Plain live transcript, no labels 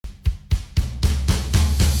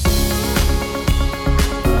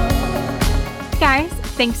guys,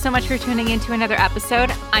 thanks so much for tuning in to another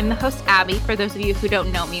episode. I'm the host, Abby, for those of you who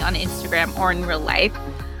don't know me on Instagram or in real life.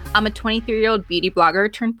 I'm a 23-year-old beauty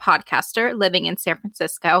blogger turned podcaster living in San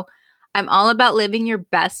Francisco. I'm all about living your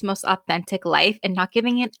best, most authentic life and not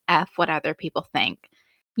giving an F what other people think.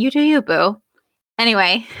 You do you, boo.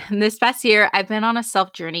 Anyway, this past year, I've been on a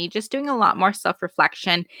self journey, just doing a lot more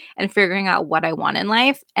self-reflection and figuring out what I want in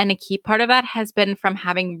life. And a key part of that has been from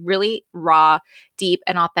having really raw, deep,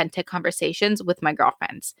 and authentic conversations with my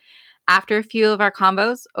girlfriends. After a few of our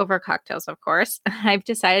combos, over cocktails, of course, I've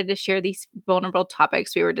decided to share these vulnerable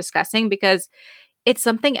topics we were discussing because it's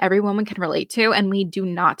something every woman can relate to, and we do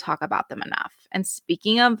not talk about them enough. And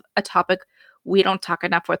speaking of a topic we don't talk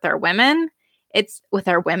enough with our women,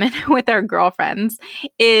 with our girlfriends,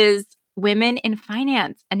 is women in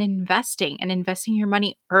finance and investing your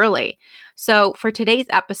money early. So for today's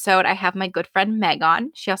episode, I have my good friend Meg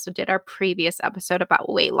on. She also did our previous episode about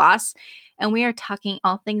weight loss. And we are talking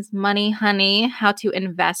all things money, honey, how to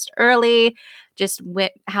invest early, just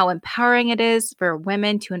how empowering it is for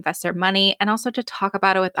women to invest their money, and also to talk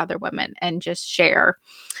about it with other women and just share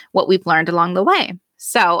what we've learned along the way.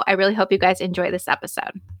 So I really hope you guys enjoy this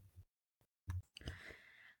episode.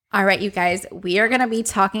 All right, you guys, we are going to be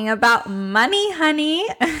talking about money, honey.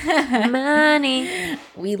 Money.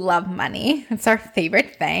 We love money. It's our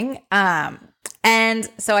favorite thing. And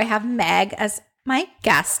so I have Meg as my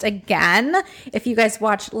guest again. If you guys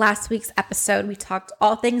watched last week's episode, we talked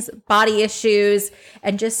all things body issues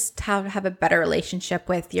and just how to have a better relationship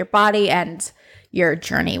with your body and your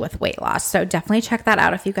journey with weight loss. So definitely check that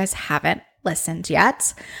out if you guys haven't listened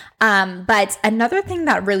yet. But another thing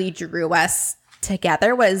that really drew us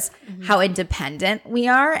together was how independent we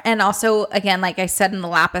are. And also, again, like I said in the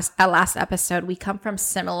last episode, we come from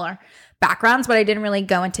similar backgrounds, but I didn't really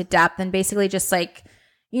go into depth. And basically just like,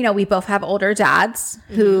 you know, we both have older dads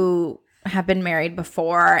who have been married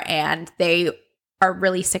before, and they are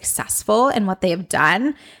really successful in what they have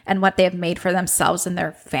done and what they have made for themselves and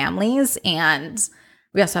their families. And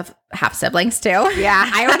we also have half siblings too. Yeah.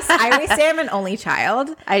 I always say I'm an only child.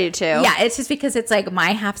 I do too. Yeah, it's just because it's like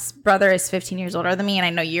my half brother is 15 years older than me, and I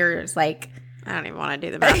know yours like I don't even want to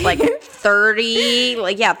do the math. Like 30,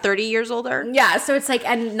 30 years older. Yeah, so it's like,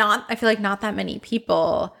 and I feel like not that many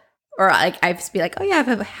people, or like I just be like, oh yeah, I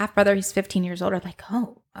have a half brother, he's 15 years older. Like,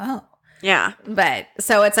 oh. Yeah. But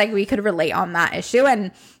so it's like we could relate on that issue.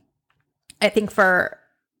 And I think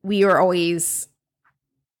we were always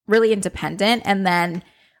really independent. And then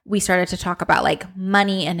we started to talk about like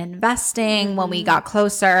money and investing when we got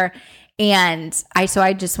closer. And I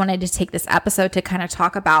just wanted to take this episode to kind of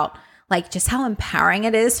talk about like just how empowering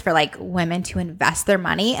it is for like women to invest their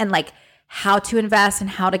money and like how to invest and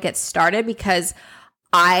how to get started. Because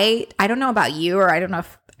I don't know about you, or I don't know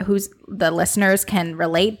if the listeners can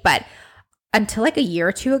relate, but until like a year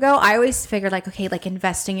or two ago, I always figured like, okay, like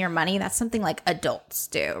investing your money, that's something like adults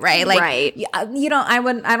do, right? Like, right. I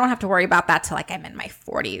don't have to worry about that till like I'm in my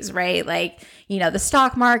 40s, right? Like, you know, the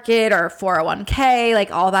stock market or 401k,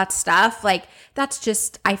 like all that stuff. Like that's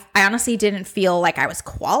just, I honestly didn't feel like I was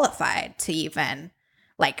qualified to even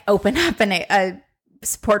like open up a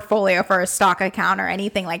portfolio for a stock account or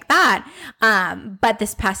anything like that. But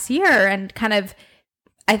this past year, and kind of,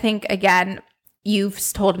 I think again, you've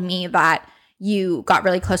told me that you got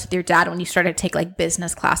really close with your dad when you started to take like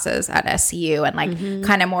business classes at SCU and like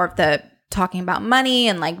kind of more of the talking about money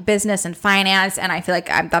and like business and finance. And I feel like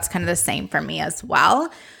that's kind of the same for me as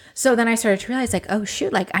well. So then I started to realize like, oh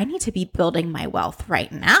shoot, like I need to be building my wealth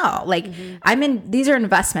right now. Like these are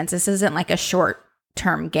investments. This isn't like a short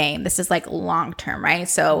term game. This is like long term, right?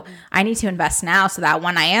 So I need to invest now so that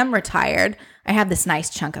when I am retired, I have this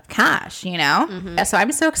nice chunk of cash, you know? So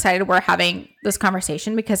I'm so excited we're having this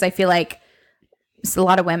conversation because I feel like a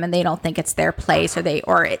lot of women, they don't think it's their place,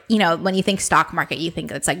 or you know, when you think stock market, you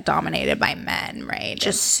think it's like dominated by men, right?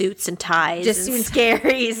 Just suits and ties, just and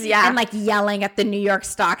scaries, yeah, and like yelling at the New York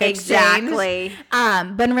Stock Exchange. Exactly.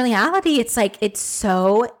 But in reality, it's like it's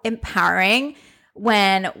so empowering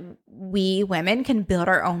when we women can build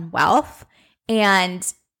our own wealth,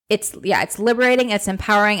 and it's liberating, it's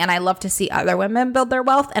empowering, and I love to see other women build their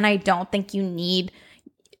wealth. And I don't think you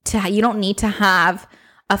don't need to have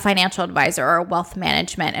a financial advisor or a wealth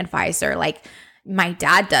management advisor like my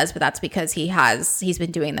dad does, but that's because he's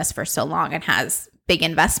been doing this for so long and has big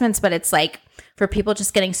investments. But it's like for people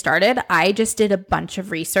just getting started, I just did a bunch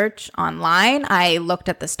of research online. I looked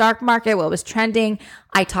at the stock market, what was trending.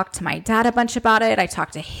 I talked to my dad a bunch about it. I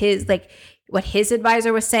talked to what his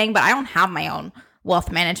advisor was saying, but I don't have my own wealth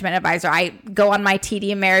management advisor. I go on my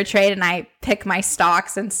TD Ameritrade and I pick my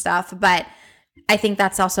stocks and stuff. But I think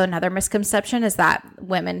that's also another misconception, is that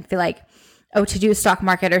women feel like, oh, to do the stock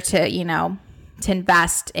market or to, to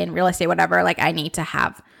invest in real estate, whatever, like I need to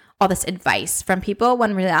have all this advice from people,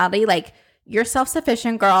 when in reality, like, you're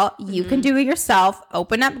self-sufficient, girl. You can do it yourself.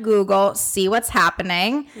 Open up Google, see what's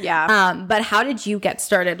happening. Yeah. But how did you get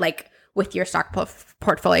started, like, with your stock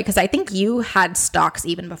portfolio? Because I think you had stocks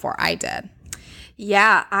even before I did.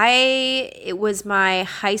 Yeah, it was my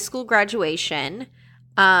high school graduation.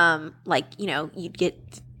 You'd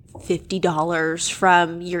get $50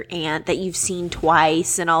 from your aunt that you've seen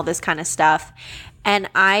twice and all this kind of stuff. And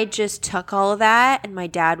I just took all of that, and my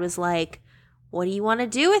dad was like, what do you want to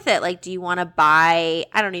do with it? Like, do you want to buy,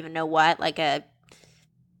 I don't even know what, like a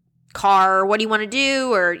car? What do you want to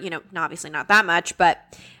do? Or, obviously not that much,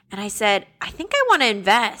 and I said, I think I want to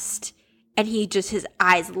invest. And his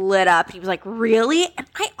eyes lit up. He was like, really? And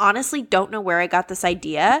I honestly don't know where I got this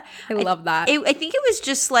idea. I love that. I think it was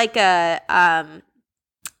just like I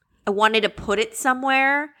wanted to put it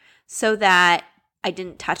somewhere so that I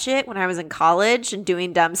didn't touch it when I was in college and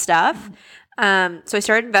doing dumb stuff. So I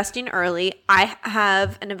started investing early. I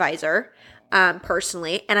have an advisor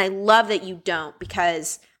personally, and I love that you don't,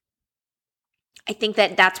 because I think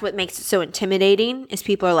that that's what makes it so intimidating, is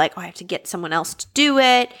people are like, oh, I have to get someone else to do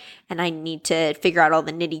it, and I need to figure out all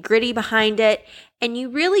the nitty gritty behind it. And you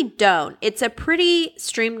really don't. It's a pretty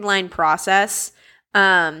streamlined process.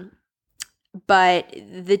 But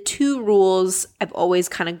the two rules I've always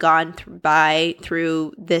kind of gone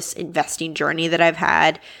through this investing journey that I've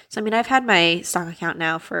had. So, I mean, I've had my stock account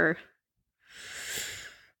now for,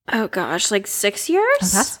 oh gosh, like 6 years. Oh,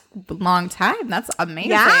 that's a long time. That's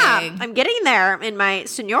amazing. Yeah, I'm getting there in my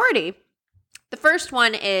seniority. The first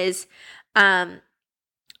one is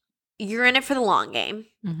you're in it for the long game.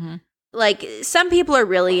 Mm-hmm. Like, some people are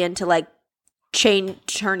really into like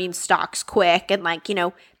turning stocks quick and like,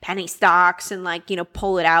 penny stocks and like,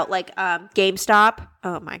 pull it out, like GameStop.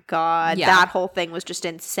 Oh my God. Yeah. That whole thing was just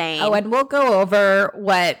insane. Oh, and we'll go over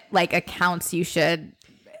what like accounts you should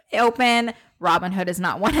open. Robinhood is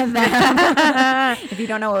not one of them. If you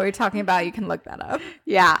don't know what we're talking about, you can look that up.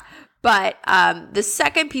 Yeah. But the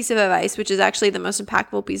second piece of advice, which is actually the most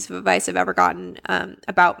impactful piece of advice I've ever gotten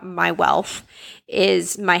about my wealth,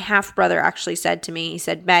 is my half brother actually said to me, he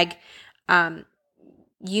said, Meg,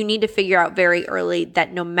 you need to figure out very early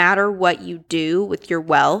that no matter what you do with your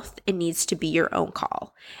wealth, it needs to be your own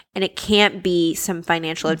call. And it can't be some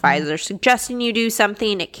financial advisor suggesting you do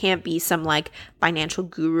something. It can't be some like financial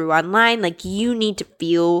guru online. Like, you need to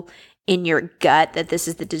feel in your gut that this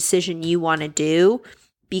is the decision you want to do,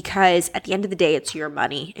 because at the end of the day, it's your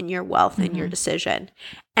money and your wealth and your decision.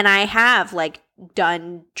 And I have like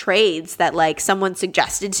done trades that like someone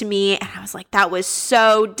suggested to me, and I was like, that was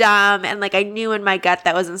so dumb, and like I knew in my gut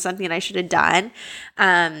that wasn't something I should have done.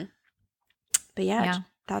 But yeah.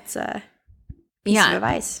 That's a piece of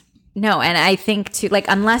advice. No, and I think too, like,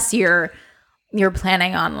 unless you're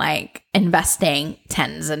planning on like investing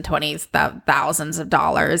tens and twenties thousands of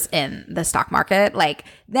dollars in the stock market, like,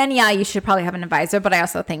 then you should probably have an advisor. But I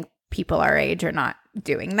also think people our age are not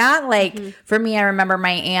doing that. Like, for me, I remember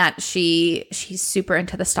my aunt, she's super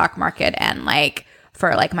into the stock market, and like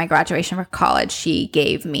for like my graduation from college, she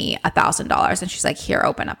gave me $1,000, and she's like, here,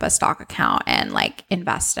 open up a stock account and like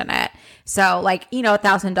invest in it. So like,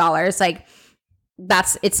 $1,000, like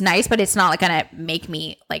it's nice, but it's not like gonna make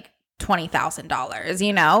me like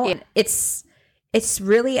 $20,000, It's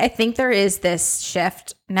really, I think there is this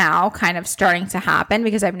shift now kind of starting to happen,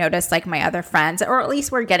 because I've noticed like my other friends, or at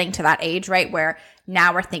least we're getting to that age, right, where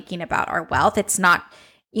now we're thinking about our wealth. It's not,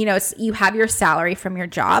 it's, you have your salary from your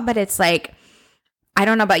job, but it's like, I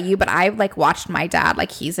don't know about you, but I've like watched my dad,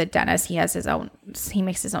 like he's a dentist, he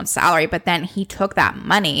makes his own salary, but then he took that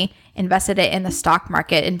money, invested it in the stock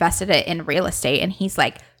market, invested it in real estate, and he's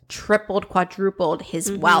like tripled, quadrupled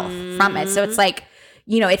his wealth from it. So it's like,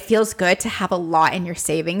 it feels good to have a lot in your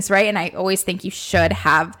savings, right? And I always think you should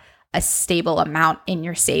have a stable amount in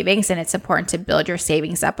your savings, and it's important to build your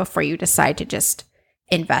savings up before you decide to just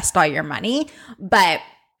invest all your money. But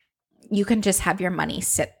you can just have your money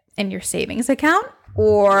sit in your savings account,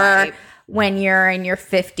 or when you're in your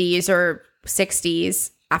 50s or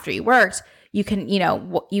 60s after you worked, you can,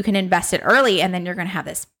 you can invest it early, and then you're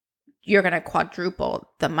going to quadruple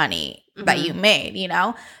the money that you made,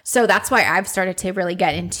 So that's why I've started to really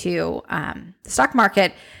get into the stock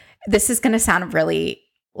market. This is going to sound really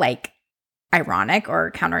like ironic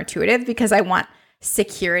or counterintuitive, because I want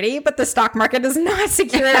security, but the stock market is not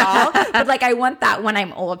secure at all. But like, I want that when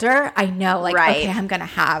I'm older, I know like, okay, I'm going to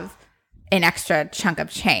have an extra chunk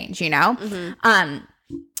of change,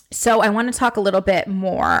 So I want to talk a little bit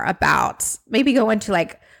more about, maybe go into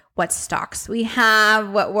like what stocks we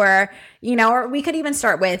have, what we're, or we could even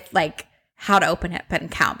start with like how to open up an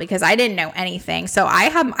account because I didn't know anything. So I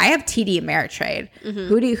have TD Ameritrade.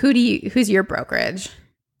 Who's your brokerage?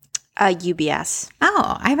 UBS.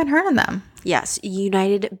 Oh, I haven't heard of them. Yes,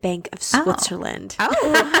 United Bank of Switzerland.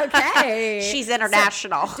 Oh, okay. She's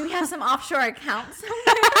international. So, do we have some offshore accounts?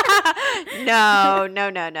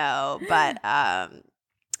 No. But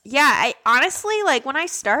yeah, I honestly, like, when I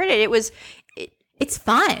started, it's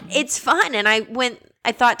fun. It's fun, and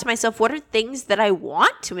I thought to myself, what are things that I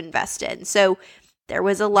want to invest in? So there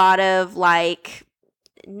was a lot of like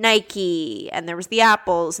Nike, and there was the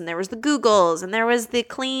Apples, and there was the Googles, and there was the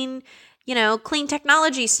clean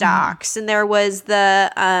technology stocks, and there was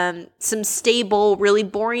the some stable, really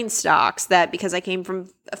boring stocks that, because I came from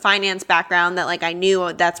a finance background, that like I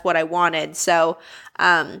knew that's what I wanted. So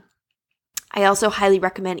I also highly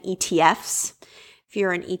recommend ETFs. If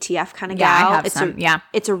you're an ETF kind of gal, I have some.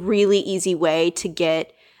 It's a really easy way to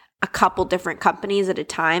get a couple different companies at a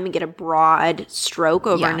time and get a broad stroke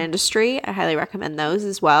over an industry. I highly recommend those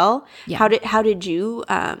as well. Yeah. How did you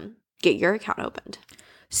get your account opened?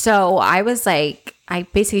 So I was like, I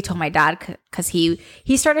basically told my dad because he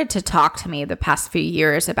started to talk to me the past few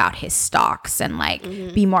years about his stocks and like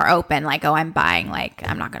be more open. Like, oh, I'm buying like,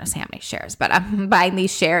 I'm not going to say how many shares, but I'm buying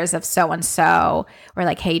these shares of so-and-so. Or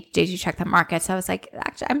like, hey, did you check the markets? I was like,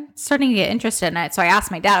 actually, I'm starting to get interested in it. So I asked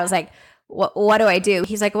my dad, I was like, what do I do?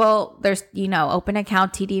 He's like, well, there's, open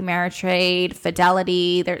account, TD Ameritrade,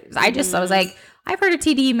 Fidelity. I was like, I've heard of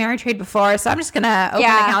TD Ameritrade before, so I'm just going to open an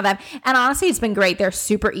account with them. And honestly, it's been great. They're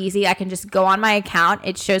super easy. I can just go on my account.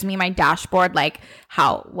 It shows me my dashboard, like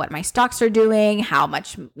what my stocks are doing, how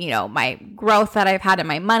much, my growth that I've had in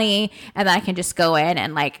my money. And then I can just go in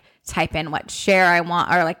and like type in what share I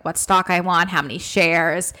want or like what stock I want, how many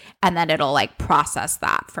shares, and then it'll like process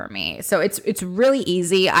that for me. So it's really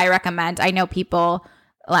easy. I recommend. I know people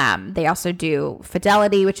they also do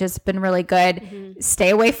Fidelity, which has been really good.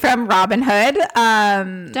 Stay away from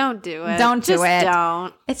Robinhood. Don't do it. Don't do it.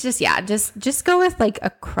 Don't. It's just go with like a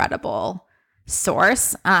credible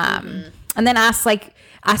source. And then ask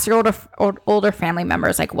your older family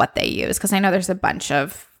members like what they use, because I know there's a bunch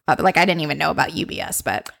of other, like I didn't even know about UBS,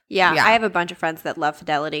 but yeah, I have a bunch of friends that love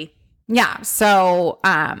Fidelity. Yeah. So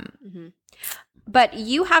but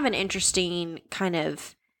you have an interesting kind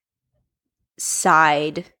of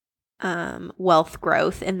side wealth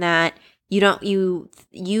growth in that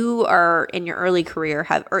you are in your early career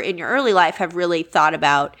in your early life have really thought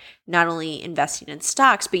about not only investing in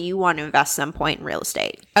stocks, but you want to invest some point in real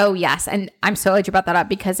estate. Oh yes. And I'm so glad you brought that up,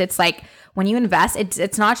 because it's like when you invest,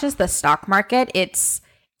 it's not just the stock market, it's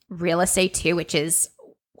real estate too, which is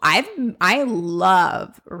I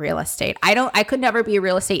love real estate. I could never be a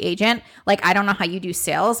real estate agent. Like, I don't know how you do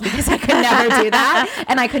sales, because I could never do that.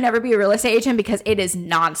 And I could never be a real estate agent because it is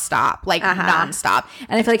nonstop, like nonstop.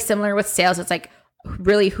 And I feel like similar with sales, it's like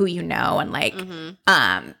really who you know, and like,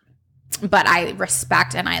 but I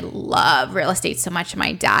respect and I love real estate so much.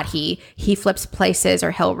 My dad, he flips places or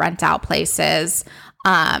he'll rent out places.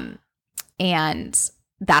 And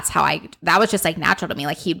that was just like natural to me.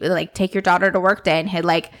 Like he'd like take your daughter to work day and he'd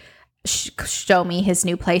like show me his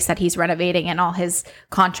new place that he's renovating and all his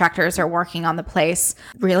contractors are working on the place.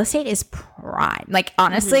 Real estate is prime. Like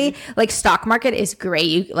honestly, like stock market is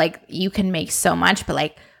great. You can make so much, but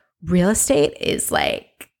like real estate is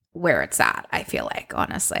like where it's at, I feel like,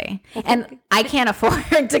 honestly. And I can't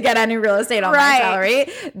afford to get any real estate on my salary.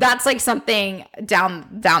 That's like something down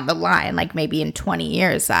the line, like maybe in 20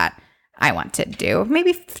 years that I want to do.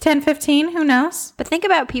 Maybe 10, 15, who knows? But think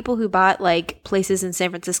about people who bought like places in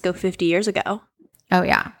San Francisco 50 years ago. Oh,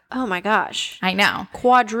 yeah. Oh, my gosh. I know.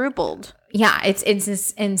 Quadrupled. Yeah, it's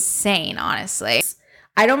insane, honestly.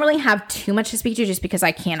 I don't really have too much to speak to just because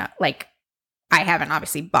I can't, like, I haven't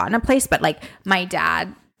obviously bought in a place, but like my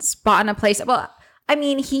dad's bought in a place. Well, I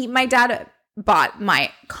mean, my dad bought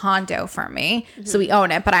my condo for me, so we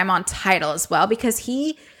own it, but I'm on title as well because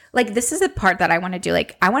like, this is the part that I want to do.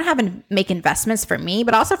 Like, I want to make investments for me,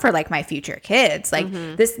 but also for like my future kids. Like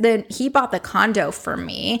he bought the condo for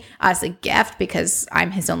me as a gift because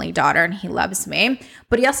I'm his only daughter and he loves me.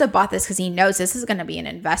 But he also bought this because he knows this is going to be an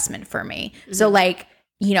investment for me. So like,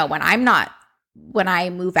 when I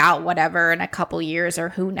move out, whatever, in a couple years or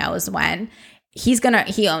who knows when, he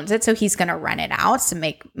owns it. So he's going to rent it out to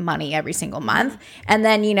make money every single month. And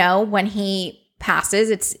then, when he passes,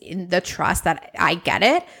 it's in the trust that I get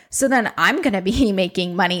it. So then I'm going to be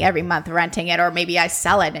making money every month renting it, or maybe I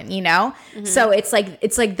sell it and, so it's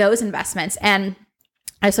like those investments. And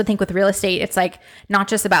I also think with real estate, it's like not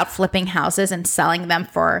just about flipping houses and selling them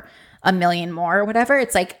for $1 million more or whatever.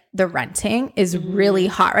 It's like the renting is really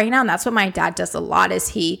hot right now. And that's what my dad does a lot is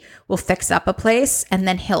he will fix up a place and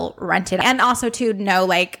then he'll rent it. And also to know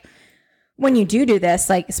like when you do this,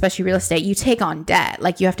 like especially real estate, you take on debt.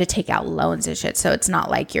 Like you have to take out loans and shit. So it's not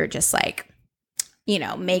like you're just like, you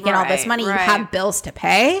know, making all this money. You have bills to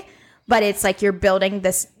pay, but it's like you're building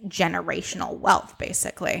this generational wealth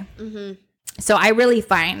basically. So I really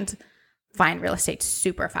find real estate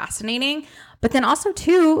super fascinating. But then also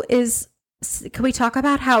too is, can we talk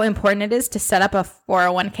about how important it is to set up a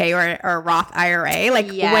 401k or a Roth IRA like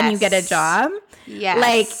when you get a job? Yes.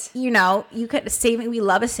 Like, you know, you could we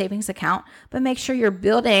love a savings account, but make sure you're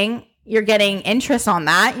getting interest on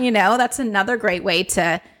that. You know, that's another great way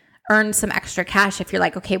to earn some extra cash. If you're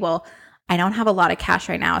like, okay, well, I don't have a lot of cash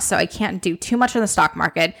right now, so I can't do too much in the stock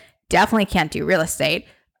market. Definitely can't do real estate.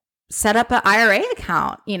 Set up an IRA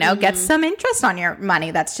account, you know, get some interest on your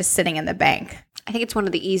money that's just sitting in the bank. I think it's one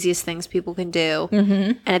of the easiest things people can do.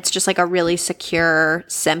 And it's just like a really secure,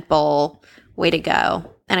 simple way to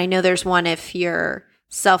go. And I know there's one if you're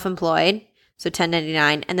self-employed, so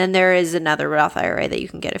 1099. And then there is another Roth IRA that you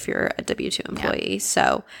can get if you're a W-2 employee.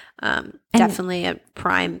 So definitely a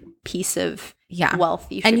prime piece of wealth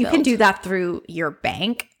you should And you build. can do that through your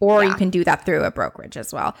bank or you can do that through a brokerage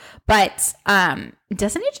as well. But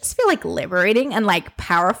doesn't it just feel like liberating and like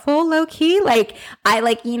powerful low key? Like I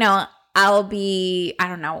like, you know, I'll be, I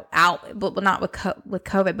don't know, out, but not with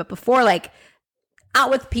COVID, but before like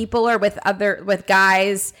out with people or with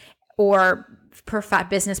guys or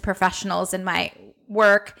business professionals in my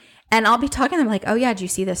work. And I'll be talking to them like, oh yeah, did you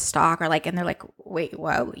see this stock? Or like, and they're like, wait,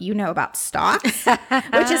 whoa, you know about stocks?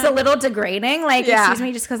 Which is a little degrading. Like, excuse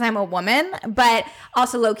me, just because I'm a woman. But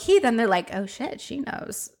also low key, then they're like, oh shit, she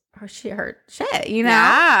knows her shit, you know?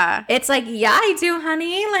 Yeah. It's like, yeah, I do,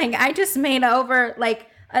 honey. Like, I just made over like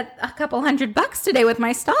a couple $100 today with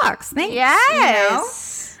my stocks. Thanks.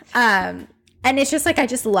 Yes. You know? And it's just like, I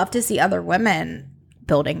just love to see other women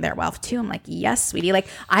building their wealth too. I'm like, yes, sweetie. Like,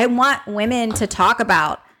 I want women to talk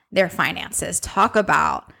about their finances, talk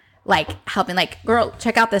about like helping, like, girl,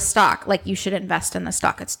 check out this stock. Like, you should invest in the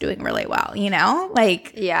stock. It's doing really well, you know?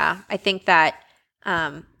 Like, yeah, I think that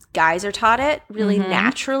guys are taught it really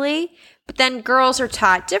naturally, but then girls are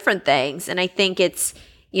taught different things. And I think it's,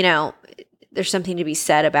 you know, there's something to be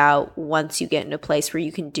said about once you get into a place where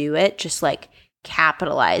you can do it, just like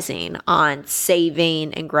capitalizing on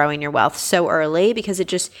saving and growing your wealth so early, because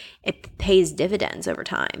it pays dividends over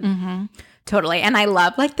time. Totally. And I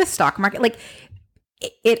love like the stock market. Like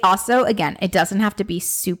it also, again, it doesn't have to be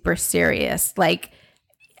super serious. Like,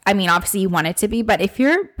 I mean, obviously you want it to be, but if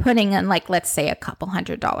you're putting in like, let's say a couple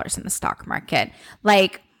 $100 in the stock market,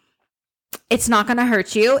 like it's not going to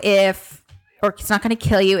hurt you or it's not going to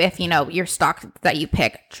kill you if, you know, your stock that you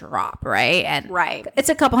pick drop, right? And it's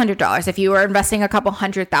a couple $100. If you were investing a couple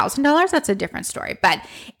 $100,000, that's a different story. But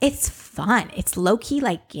it's fun. It's low key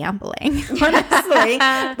like gambling, honestly.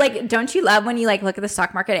 Like, don't you love when you like look at the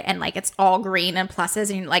stock market and like it's all green and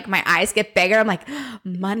pluses and like my eyes get bigger? I'm like,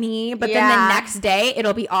 money. But then the next day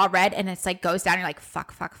it'll be all red and it's like goes down. You're like,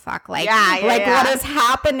 fuck. Like, what is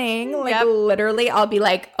happening? Like, literally, I'll be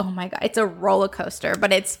like, oh my God, it's a roller coaster,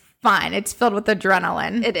 but it's fun. It's filled with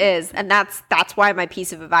adrenaline. It is. And that's why my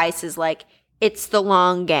piece of advice is like, it's the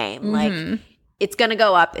long game. Like, it's going to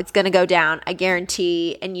go up. It's going to go down. I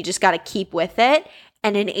guarantee. And you just got to keep with it.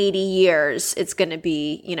 And in 80 years, it's going to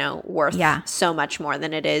be, you know, worth so much more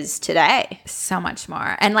than it is today. So much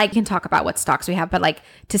more. And like, you can talk about what stocks we have, but like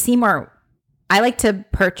to see more, I like to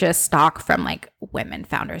purchase stock from like women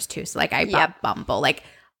founders too. So like I bought Bumble. Like,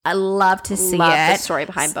 I love to see the story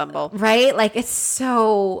behind Bumble. Right? Like, it's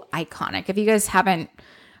so iconic. If you guys haven't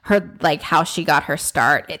heard, like, how she got her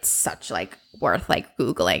start, it's such, like, worth, like,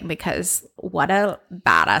 Googling because what a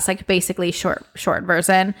badass. Like, basically, short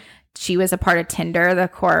version, she was a part of Tinder, the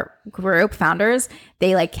core group founders.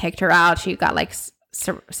 They, like, kicked her out. She got, like,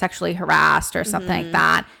 sexually harassed or something like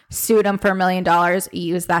that. Sued them for $1 million,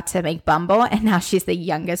 used that to make Bumble. And now she's the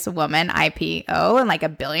youngest woman IPO and, like, a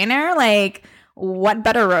billionaire. Like, what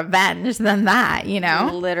better revenge than that, you know?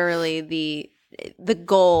 Literally the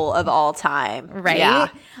goal of all time. Right?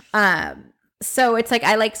 Yeah. So it's like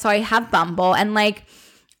I have Bumble and like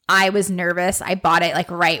I was nervous. I bought it like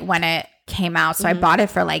right when it came out. So I bought it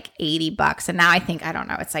for like $80 and now I think, I don't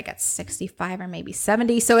know, it's like at 65 or maybe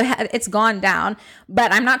 70. So it's gone down,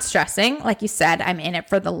 but I'm not stressing. Like you said, I'm in it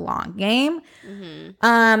for the long game.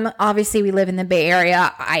 Obviously we live in the Bay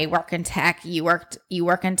Area. I work in tech. You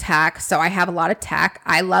work in tech. So I have a lot of tech.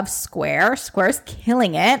 I love Square. Square's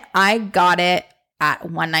killing it. I got it at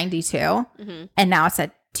 $192 and now it's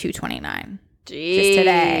at $229. just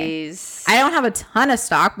today. I don't have a ton of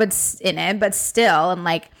stock in it, but still, I'm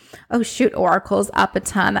like, oh shoot, Oracle's up a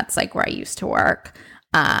ton. That's like where I used to work.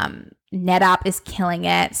 NetApp is killing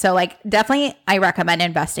it. So like definitely I recommend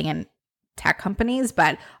investing in tech companies,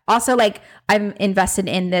 but also like I'm invested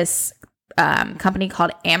in this company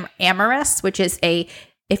called Amyris, which is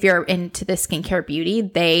if you're into the skincare beauty,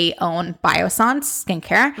 they own Biossance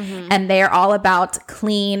skincare, and they're all about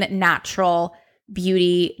clean, natural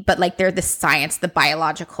beauty, but like they're the science, the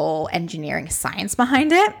biological engineering science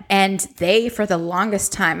behind it. And they, for the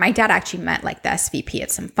longest time, my dad actually met like the SVP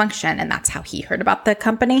at some function, and that's how he heard about the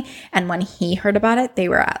company. And when he heard about it, they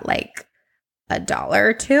were at like $1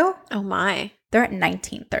 or $2. Oh my. They're at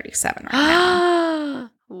 1937 right now.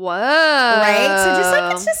 Whoa. Right? So just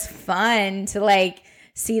like, it's just fun to like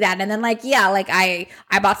see that. And then like, yeah, like I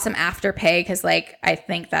bought some Afterpay because like I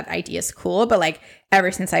think that idea is cool, but like ever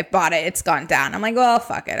since I bought it, it's gone down. I'm like, well,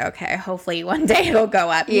 fuck it. Okay. Hopefully one day it'll go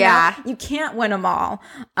up. You know? You can't win them all.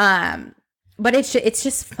 But it's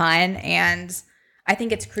just fun. And I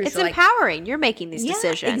think it's crucial. It's empowering. You're making these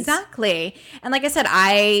decisions. Exactly. And like I said,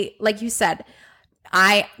 like you said,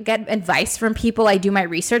 I get advice from people. I do my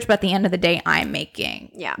research, but at the end of the day, I'm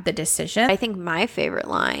making the decision. I think my favorite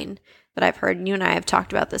line that I've heard, and you and I have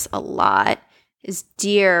talked about this a lot, is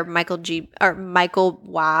dear Michael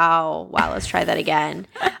wow, let's try that again.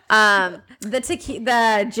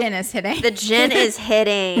 The gin is hitting. The gin is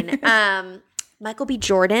hitting. Michael B.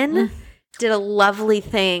 Jordan did a lovely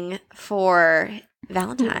thing for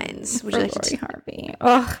Valentine's. Would you like to Harvey?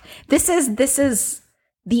 Oh, this is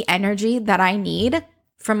the energy that I need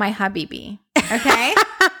from my Habibi. Okay?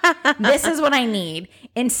 This is what I need.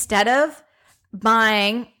 Instead of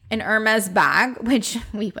buying an Hermes bag, which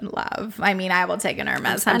we would love. I mean, I will take an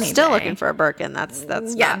Hermes. I'm still looking for a Birkin. We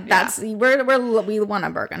want a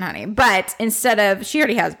Birkin, honey. But instead of, she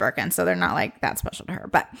already has Birkin, so they're not like that special to her.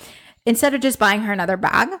 But instead of just buying her another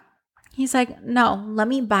bag, he's like, no, let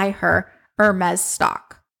me buy her Hermes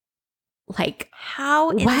stock. Like, how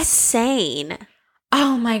insane.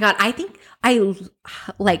 Oh my God. I think I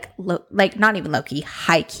like not even low key,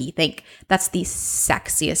 high key think that's the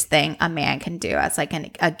sexiest thing a man can do as like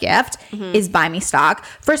a gift is buy me stock.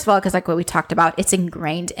 First of all, because like what we talked about, it's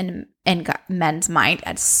ingrained in men's mind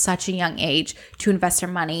at such a young age to invest their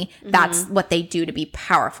money. That's what they do to be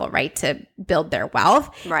powerful, right? To build their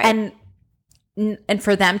wealth. Right. And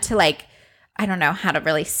for them to like, I don't know how to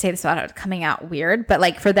really say this without it coming out weird, but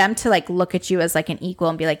like for them to like look at you as like an equal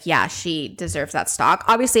and be like, yeah, she deserves that stock.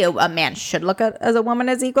 Obviously a man should look at as a woman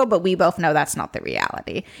as equal, but we both know that's not the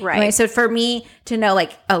reality. Right. Anyway, so for me to know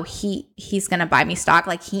like, oh, he's going to buy me stock.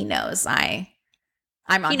 Like he knows I'm on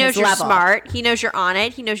his level. He knows you're smart. He knows you're on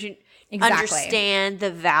it. He knows you understand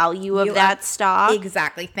the value of that stock.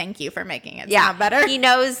 Exactly. Thank you for making it sound better. He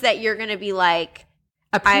knows that you're going to be like,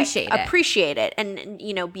 appreciate it and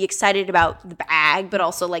you know, be excited about the bag, but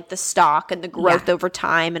also like the stock and the growth over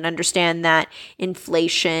time, and understand that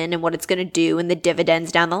inflation and what it's going to do and the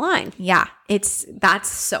dividends down the line. That's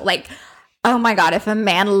so like, oh my God, if a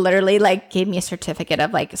man literally like gave me a certificate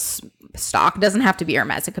of like stock, doesn't have to be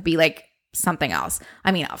Hermes, it could be like something else.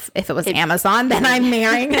 I mean, if it was Amazon, then I'm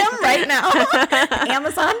marrying him right now.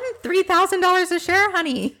 Amazon, $3,000 a share,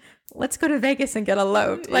 honey. Let's go to Vegas and get a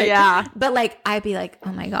load. Like, but like, I'd be like,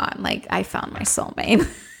 oh my God, like I found my soulmate.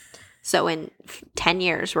 So in 10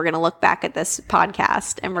 years, we're going to look back at this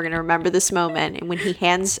podcast and we're going to remember this moment. And when he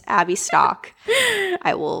hands Abby stock,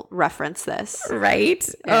 I will reference this. Right.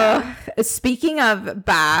 Yeah. Speaking of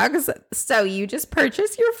bags, so you just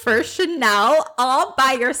purchased your first Chanel all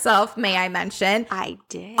by yourself, may I mention? I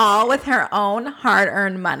did. All with her own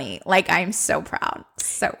hard-earned money. Like, I'm so proud.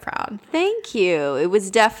 So proud. Thank you. It was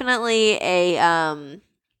definitely a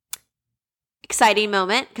exciting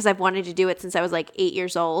moment because I've wanted to do it since I was like 8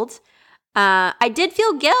 years old. I did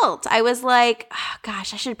feel guilt. I was like, oh,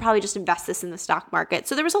 gosh, I should probably just invest this in the stock market.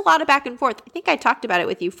 So there was a lot of back and forth. I think I talked about it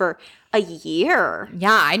with you for a year.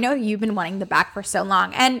 Yeah, I know you've been wanting the back for so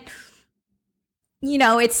long. And, you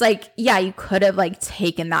know, it's like, yeah, you could have like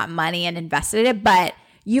taken that money and invested it, but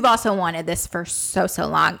you've also wanted this for so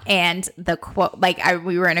long. And the quote, like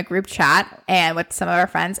we were in a group chat and with some of our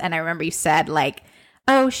friends, and I remember you said like,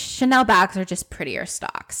 oh, Chanel bags are just prettier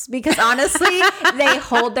stocks, because honestly, they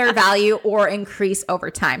hold their value or increase over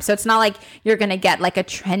time. So it's not like you're going to get like a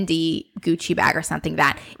trendy Gucci bag or something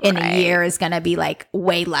that in a year is going to be like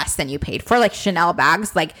way less than you paid for. Like Chanel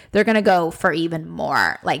bags, like they're going to go for even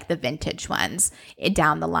more, like the vintage ones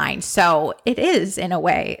down the line. So it is in a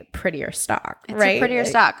way prettier stock, it's a prettier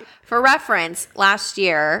stock. For reference, last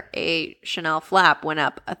year, a Chanel flap went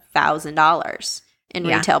up $1,000 in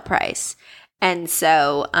retail price. And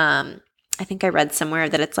so, and I think I read somewhere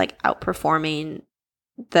that it's like outperforming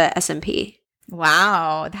the S&P.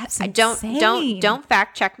 Wow, that's insane. Don't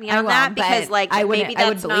fact check me on that, because like maybe that's I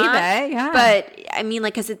would believe it. Yeah, but I mean,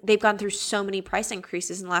 like, because they've gone through so many price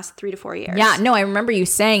increases in the last 3 to 4 years. Yeah, no, I remember you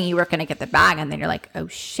saying you were going to get the bag, and then you're like, oh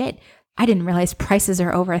shit, I didn't realize prices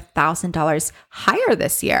are over $1,000 higher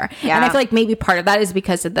this year. Yeah. And I feel like maybe part of that is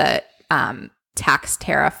because of the tax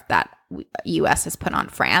tariff that U.S. has put on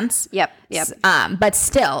France. Yep. But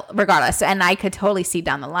still, regardless, and I could totally see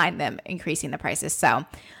down the line them increasing the prices. So,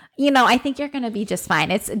 I think you're going to be just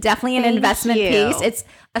fine. It's definitely an investment piece. It's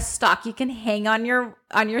a stock you can hang on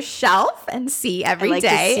your shelf and see every day.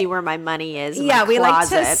 I like to see where my money is. Yeah, we like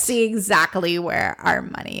to see exactly where our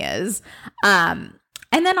money is. And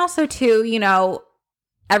then also too,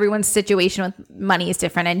 everyone's situation with money is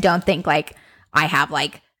different, and don't think like I have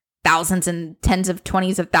like thousands and tens of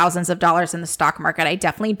 20s of thousands of dollars in the stock market. I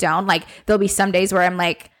definitely don't. Like, there'll be some days where I'm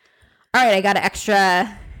like, all right, I got an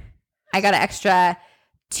extra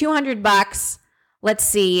 $200. Let's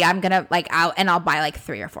see, I'm gonna like out and I'll buy like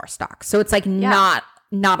 3 or 4 stocks. So it's like not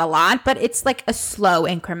a lot, but it's like a slow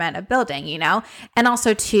increment of building, And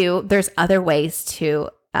also too, there's other ways to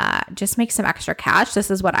just make some extra cash. This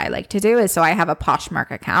is what I like to do is, so I have a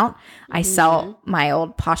Poshmark account. I sell my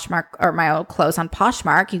old Poshmark or my old clothes on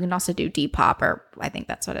Poshmark. You can also do Depop, or I think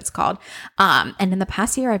that's what it's called. And in the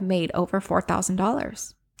past year, I've made over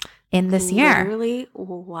 $4,000 in this year. Literally,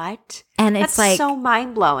 what? And it's That's so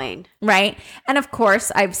mind-blowing. Right? And of course,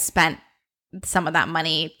 I've spent some of that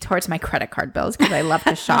money towards my credit card bills because I love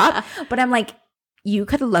to shop. But I'm like, you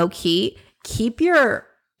could low-key keep your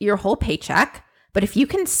whole paycheck, but if you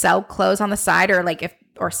can sell clothes on the side, or like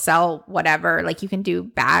or sell whatever, like you can do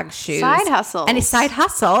bags, shoes. Side hustle. And a side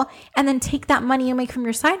hustle, and then take that money you make from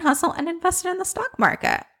your side hustle and invest it in the stock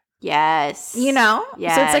market. Yes.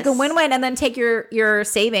 Yes. So it's like a win-win, and then take your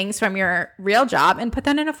savings from your real job and put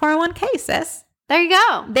that in a 401k, sis. There you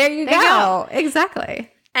go. There you go.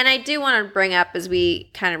 Exactly. And I do want to bring up, as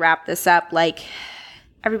we kind of wrap this up, like,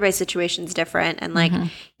 everybody's situation is different. And like,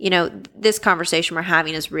 this conversation we're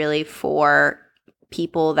having is really for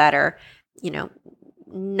people that are,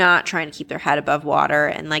 not trying to keep their head above water.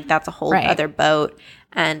 And like, that's a whole other boat.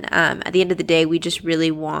 And at the end of the day, we just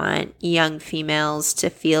really want young females to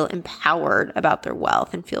feel empowered about their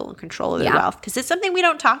wealth and feel in control of their wealth, because it's something we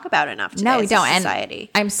don't talk about enough today. No, we don't.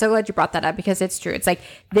 Society. And I'm so glad you brought that up, because it's true. It's like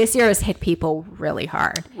this year has hit people really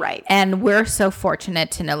hard. Right. And we're so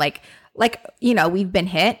fortunate to know like, we've been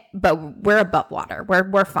hit, but we're above water.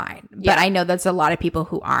 We're fine. But I know there's a lot of people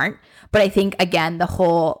who aren't. But I think, again, the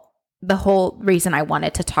whole reason I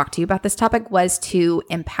wanted to talk to you about this topic was to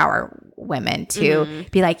empower women to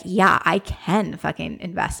be like, yeah, I can fucking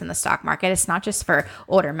invest in the stock market. It's not just for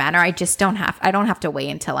older men, or I don't have to wait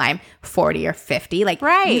until I'm 40 or 50. Like,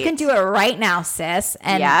 you can do it right now, sis.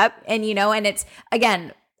 And, and and it's,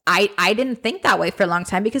 again, I didn't think that way for a long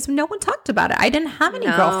time because no one talked about it. I didn't have any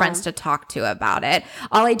girlfriends to talk to about it.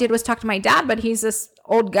 All I did was talk to my dad, but he's this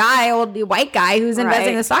old white guy who's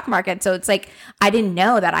investing in the stock market. So it's like, I didn't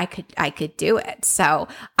know that I could do it. So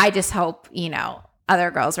I just hope,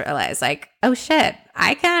 other girls realize like, oh shit,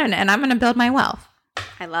 I can, and I'm going to build my wealth.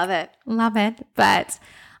 I love it. Love it. But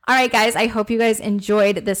all right, guys, I hope you guys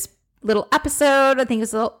enjoyed this little episode. I think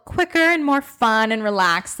it's a little quicker and more fun and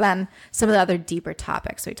relaxed than some of the other deeper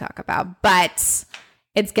topics we talk about. But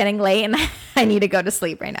it's getting late and I need to go to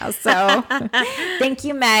sleep right now. So thank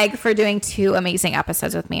you, Meg, for doing 2 amazing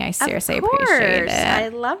episodes with me. I seriously appreciate it. I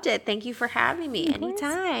loved it. Thank you for having me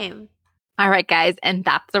anytime. All right, guys. And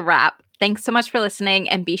that's a wrap. Thanks so much for listening,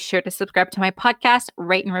 and be sure to subscribe to my podcast,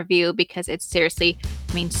 rate and review, because it seriously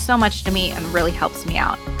means so much to me and really helps me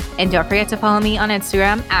out. And don't forget to follow me on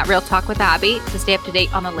Instagram at Real Talk with Abby to stay up to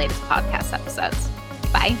date on the latest podcast episodes.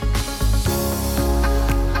 Bye.